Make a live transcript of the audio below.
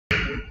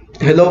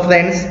Hello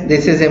friends,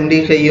 this is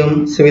MD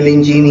Qayyum, Civil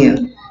Engineer.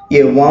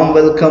 A warm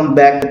welcome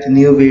back with a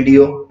new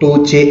video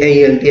to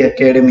JILT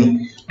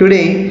Academy.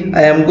 Today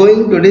I am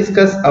going to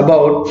discuss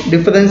about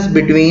difference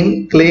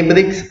between clay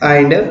bricks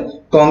and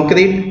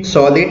concrete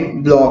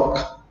solid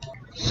block.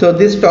 So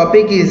this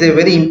topic is a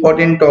very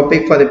important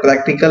topic for a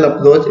practical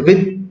approach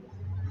with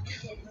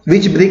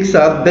which bricks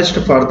are best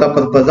for the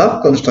purpose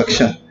of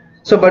construction.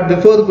 But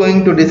before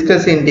going to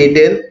discuss in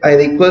detail, I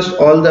request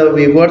all the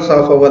viewers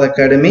of our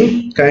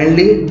academy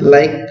kindly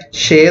like,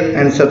 share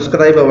and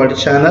subscribe our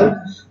channel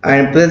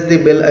and press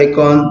the bell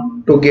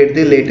icon to get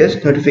the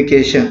latest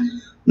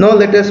notification. Now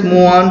let us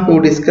move on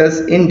to discuss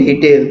in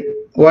detail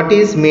what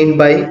is meant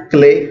by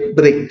clay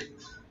brick.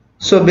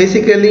 So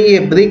basically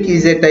a brick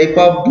is a type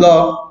of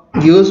block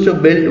used to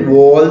build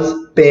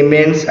walls,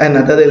 pavements and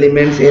other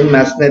elements in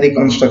masonry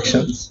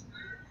constructions.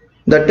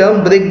 The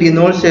term brick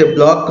denotes a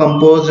block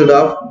composed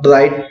of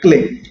dried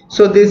clay.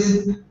 So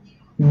this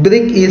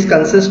brick is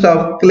consist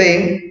of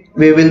clay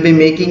we will be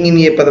making in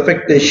a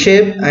perfect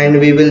shape and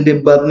we will be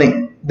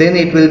burning. Then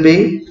it will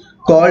be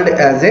called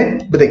as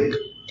a brick.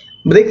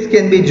 Bricks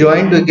can be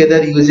joined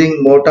together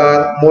using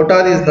mortar.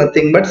 Mortar is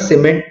nothing but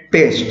cement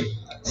paste.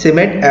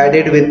 Cement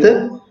added with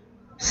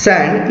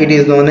sand, it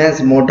is known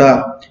as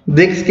mortar.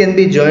 Bricks can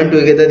be joined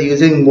together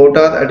using mortar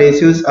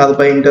adhesives or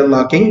by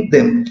interlocking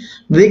them.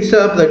 Bricks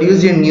are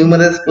produced in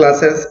numerous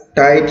classes,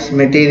 types,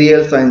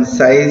 materials and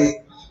size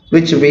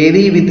which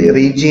vary with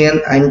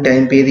region and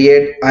time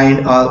period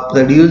and are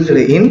produced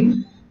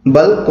in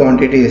bulk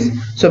quantities.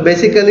 So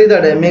basically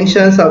the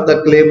dimensions of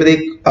the clay brick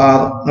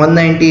are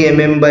 190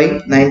 mm by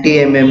 90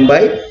 mm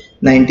by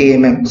 90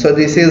 mm. So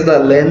this is the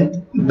length,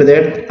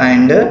 breadth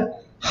and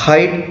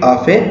height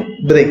of a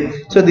brick.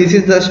 So this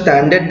is the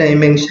standard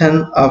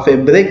dimension of a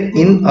brick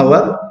in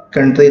our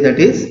country, that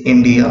is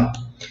India.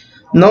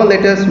 Now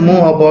let us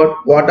move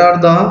about what are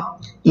the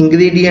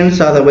ingredients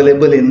are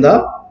available in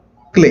the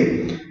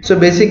clay. So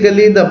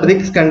basically the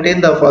bricks contain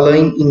the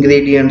following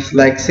ingredients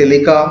like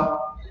silica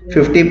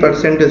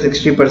 50% to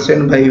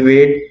 60% by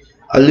weight,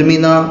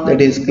 alumina, that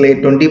is clay,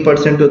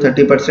 20% to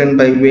 30%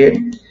 by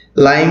weight,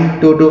 lime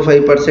 2 to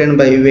 5%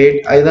 by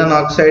weight, iron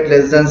oxide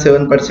less than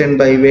 7%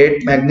 by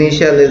weight,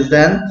 magnesia less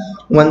than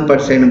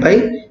 1%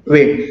 by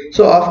weight.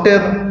 So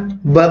after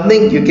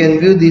burning you can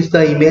view this,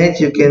 the image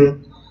you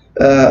can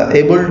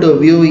able to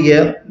view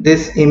here.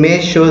 This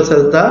image shows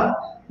us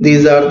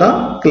these are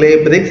the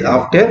clay bricks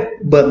after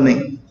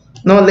burning.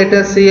 Now let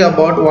us see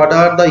about what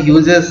are the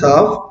uses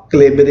of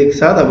clay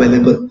bricks are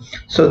available.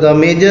 So the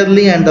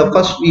majorly and the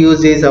first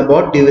use is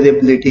about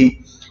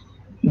durability.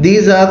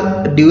 These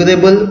are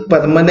durable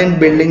permanent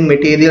building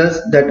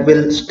materials that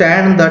will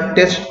stand the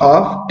test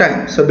of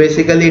time. So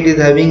basically it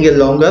is having a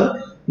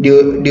longer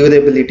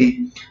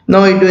durability.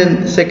 Now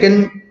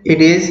second,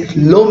 it is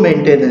low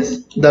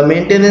maintenance. The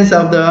maintenance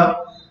of the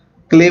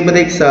clay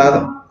bricks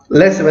are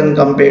less when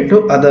compared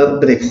to other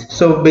bricks.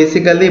 So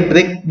basically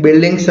brick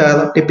buildings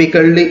are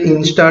typically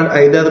installed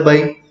either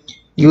by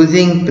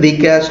using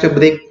precast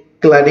brick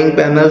cladding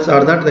panels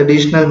or the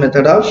traditional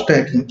method of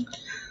stacking.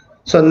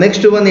 So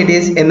next one, it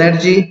is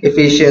energy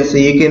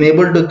efficiency. You can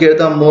able to get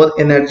the more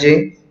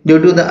energy due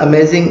to the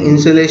amazing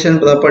insulation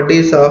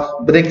properties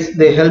of bricks.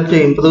 They help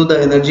to improve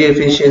the energy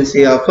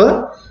efficiency of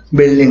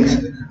buildings,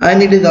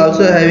 and it is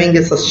also having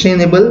a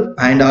sustainable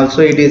and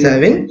also it is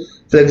having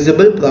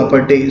flexible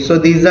property. So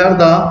these are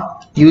the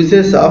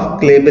uses of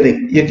clay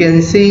brick. You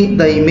can see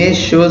the image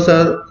shows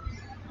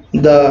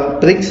the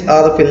bricks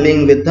are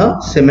filling with the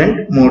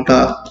cement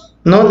mortar.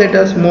 Now let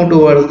us move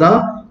towards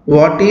the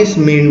what is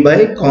meant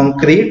by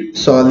concrete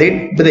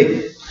solid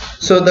brick.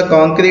 So the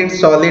concrete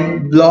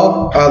solid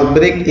block or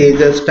brick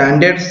is a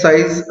standard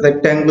size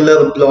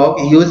rectangular block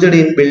used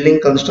in building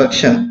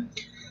construction.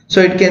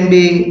 So it can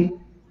be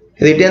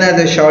written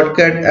as a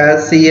shortcut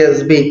as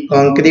CSB,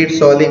 concrete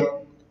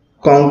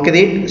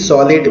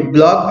solid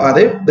block or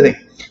a brick,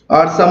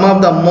 are some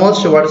of the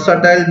most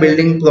versatile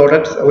building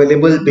products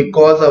available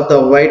because of the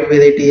wide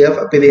variety of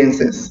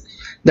appearances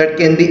that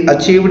can be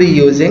achieved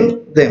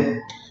using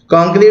them.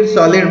 Concrete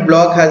solid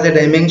block has a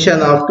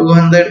dimension of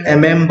 200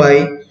 mm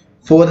by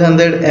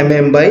 400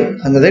 mm by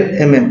 100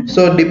 mm.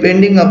 So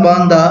depending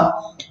upon the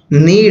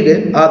need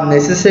or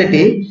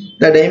necessity,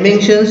 the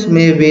dimensions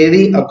may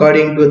vary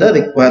according to the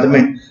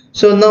requirement.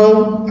 So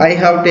now I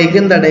have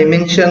taken the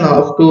dimension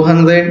of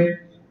 200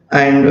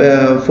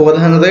 and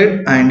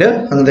 400 and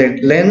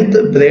 100, length,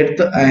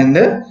 breadth and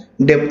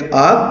depth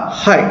or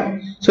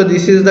height. So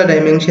this is the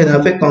dimension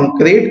of a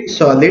concrete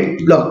solid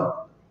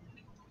block.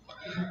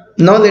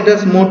 Now let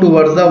us move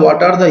towards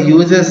what are the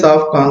uses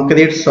of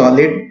concrete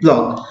solid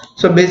block.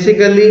 So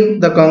basically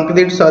the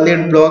concrete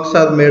solid blocks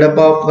are made up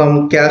of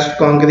from cast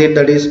concrete,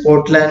 that is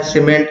Portland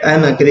cement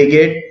and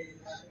aggregate,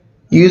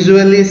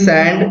 usually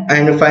sand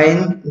and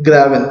fine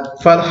gravel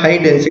for high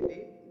density.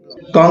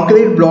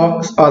 Concrete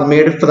blocks are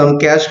made from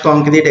cast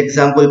concrete,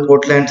 example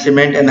Portland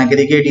cement, and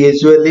aggregate,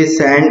 usually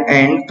sand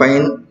and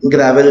fine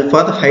gravel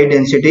for high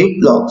density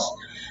blocks.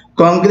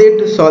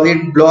 Concrete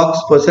solid blocks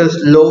possess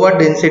lower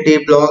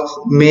density blocks,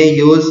 may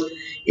use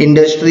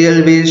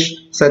industrial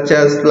waste such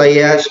as fly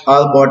ash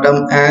or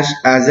bottom ash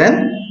as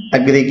an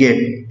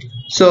aggregate.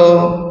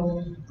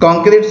 So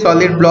concrete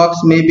solid blocks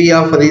may be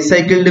of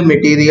recycled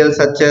material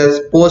such as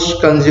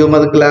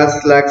post-consumer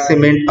glass, slag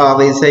cement or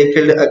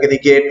recycled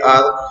aggregate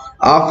are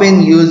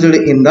often used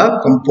in the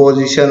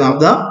composition of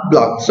the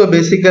block. So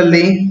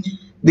basically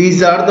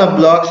these are the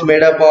blocks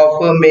made up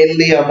of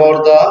mainly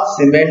about the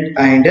cement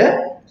and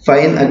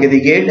fine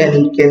aggregate,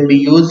 and it can be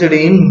used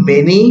in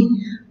many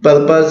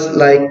purpose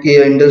like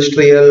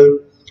industrial,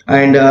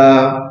 and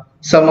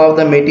some of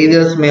the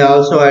materials may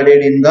also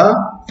added in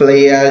the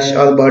fly ash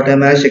or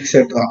bottom ash,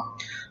 etc.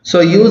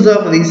 So use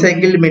of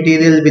recycled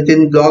material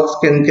within blocks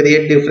can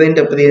create different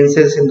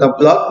appearances in the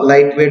block.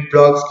 Lightweight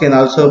blocks can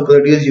also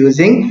produce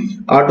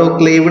using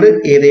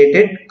autoclaved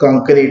aerated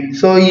concrete.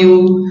 So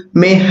you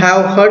may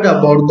have heard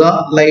about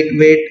the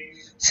lightweight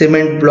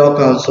cement block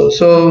also.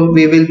 So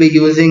we will be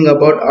using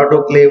about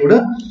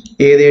autoclaved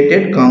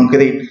aerated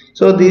concrete.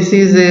 So this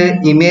is a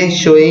image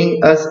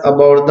showing us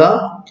about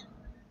the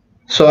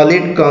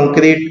solid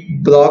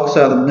concrete blocks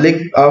or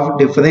brick of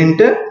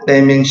different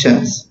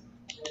dimensions.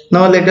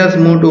 Now let us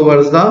move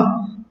towards the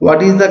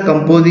what is the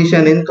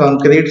composition in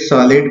concrete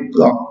solid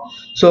block.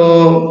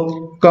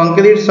 So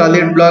concrete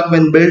solid block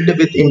when built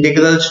with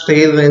integral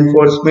steel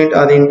reinforcement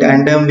or in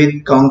tandem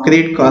with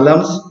concrete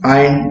columns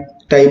and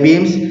tie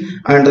beams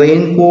and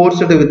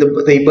reinforced with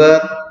rebar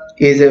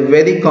is a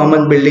very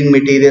common building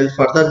material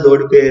for the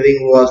load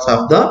bearing walls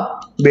of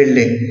the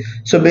building.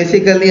 So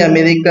basically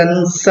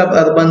American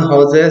suburban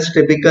houses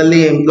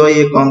typically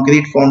employ a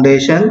concrete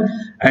foundation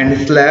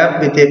and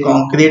slab with a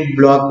concrete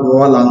block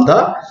wall on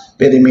the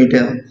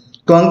perimeter.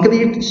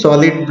 Concrete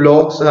solid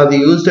blocks are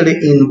used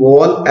in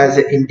wall as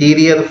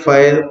interior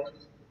fire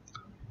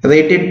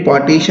rated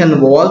partition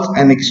walls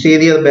and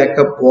exterior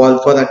backup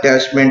wall for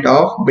attachment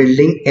of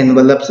building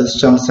envelope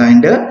systems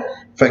and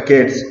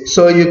facades.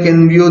 So you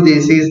can view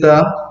this is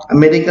the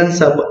American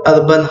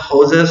suburban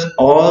houses.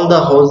 All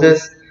the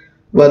houses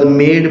were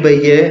made by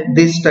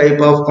this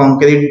type of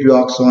concrete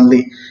blocks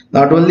only.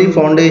 Not only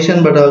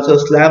foundation but also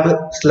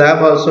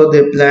slab also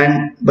they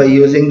planned by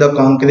using the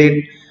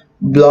concrete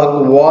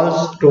block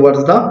walls towards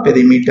the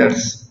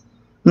perimeters.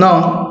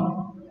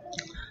 Now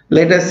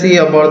let us see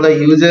about the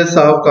uses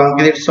of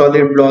concrete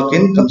solid block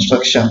in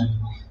construction.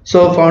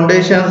 So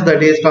foundations,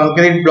 that is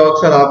concrete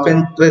blocks, are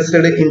often pressed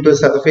into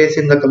surface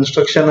in the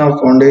construction of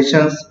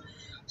foundations.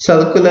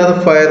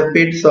 Circular fire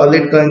pit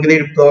solid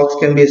concrete blocks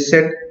can be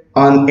set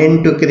on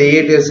end to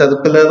create a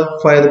circular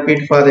fire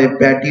pit for a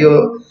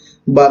patio,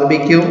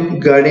 barbecue,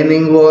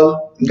 gardening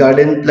wall,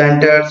 garden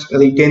planters,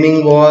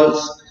 retaining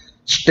walls,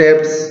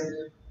 steps,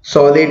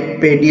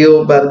 solid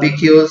patio,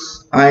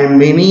 barbecues and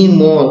many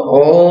more.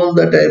 All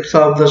the types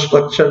of the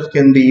structures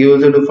can be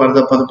used for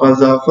the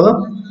purpose of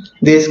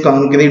these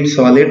concrete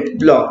solid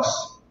blocks.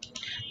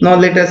 Now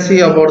let us see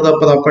about the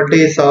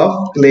properties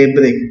of clay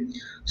brick.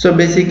 So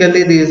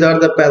basically these are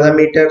the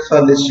parameters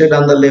are listed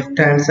on the left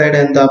hand side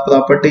and the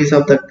properties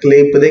of the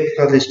clay brick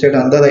are listed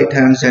on the right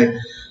hand side.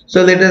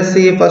 So let us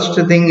see. First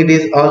thing, it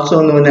is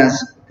also known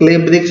as clay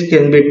bricks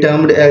can be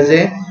termed as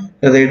a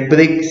red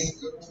bricks,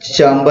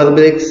 chamber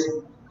bricks,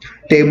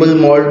 table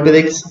mold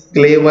bricks,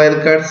 clay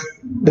wire cuts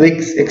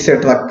bricks,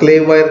 etc. Clay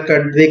wire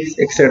cut bricks,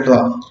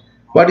 etc.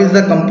 What is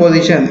the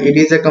composition? It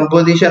is a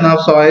composition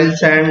of soil,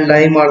 sand,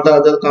 lime or the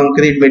other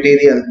concrete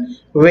material.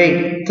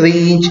 Weight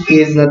 3 inch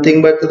is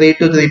nothing but 3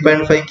 to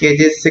 3.5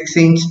 kg. 6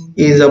 inch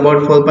is about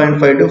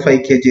 4.5 to 5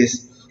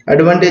 kg.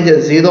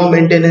 Advantages: zero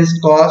maintenance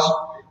cost,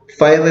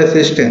 fire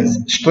resistance,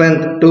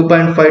 strength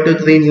 2.5 to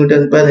 3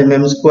 Newton per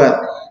mm square,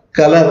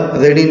 color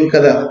red in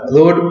color,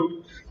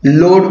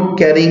 load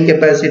carrying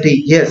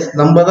capacity, yes,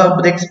 number of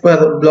bricks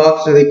per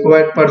blocks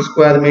required per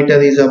square meter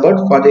is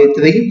about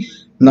 43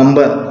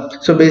 number.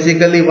 So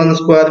basically 1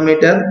 square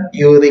meter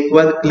you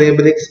require clay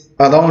bricks,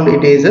 around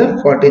it is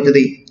a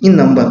 43 in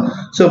number.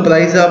 So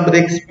price of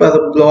bricks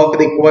per block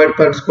required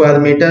per square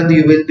meter,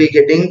 you will be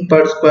getting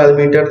per square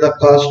meter the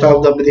cost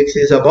of the bricks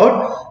is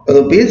about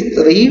rupees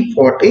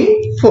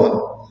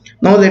 344.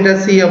 Now let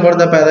us see about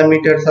the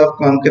parameters of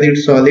concrete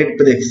solid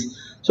bricks.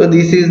 So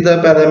this is the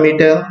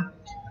parameter,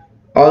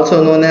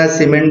 also known as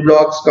cement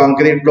blocks,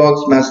 concrete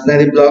blocks,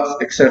 masonry blocks,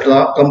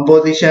 etc.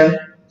 Composition: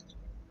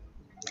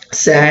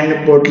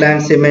 sand,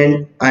 Portland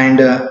cement and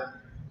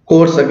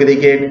coarse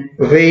aggregate.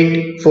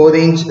 Weight 4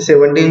 inch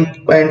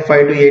 17.5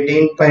 to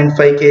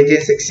 18.5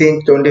 kg, 6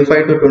 inch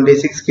 25 to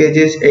 26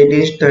 kg, 8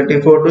 inch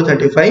 34 to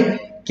 35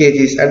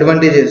 kg.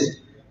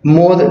 Advantages: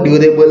 more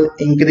durable,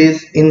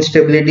 increased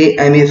instability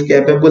and is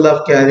capable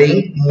of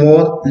carrying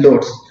more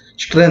loads.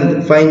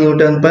 Strength 5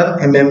 Newton per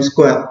mm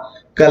square.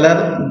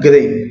 Color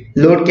gray.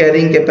 Load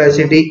carrying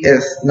capacity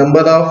S.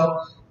 Number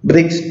of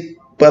bricks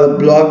per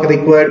block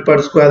required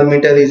per square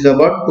meter is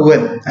about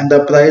 12 and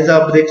the price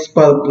of bricks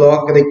per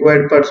block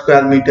required per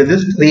square meter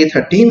is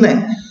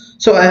 339.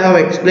 So I have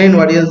explained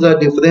what is the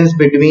difference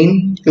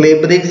between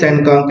clay bricks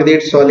and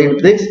concrete solid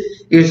bricks.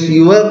 It's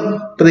your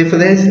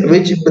preference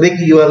which brick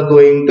you are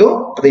going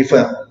to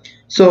prefer.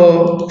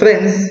 So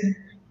friends,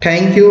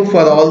 thank you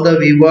for all the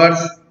viewers.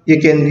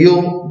 You can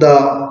view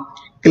the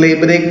clay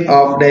brick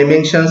of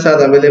dimensions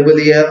are available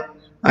here,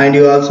 and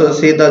you also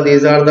see that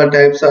these are the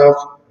types of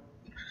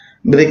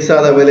bricks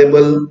are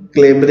available,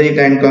 clay brick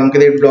and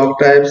concrete block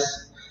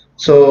types.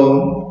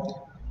 So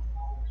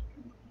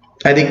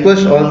I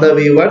request all the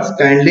viewers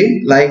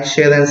kindly like,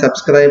 share and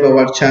subscribe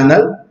our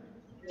channel.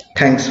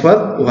 Thanks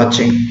for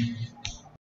watching.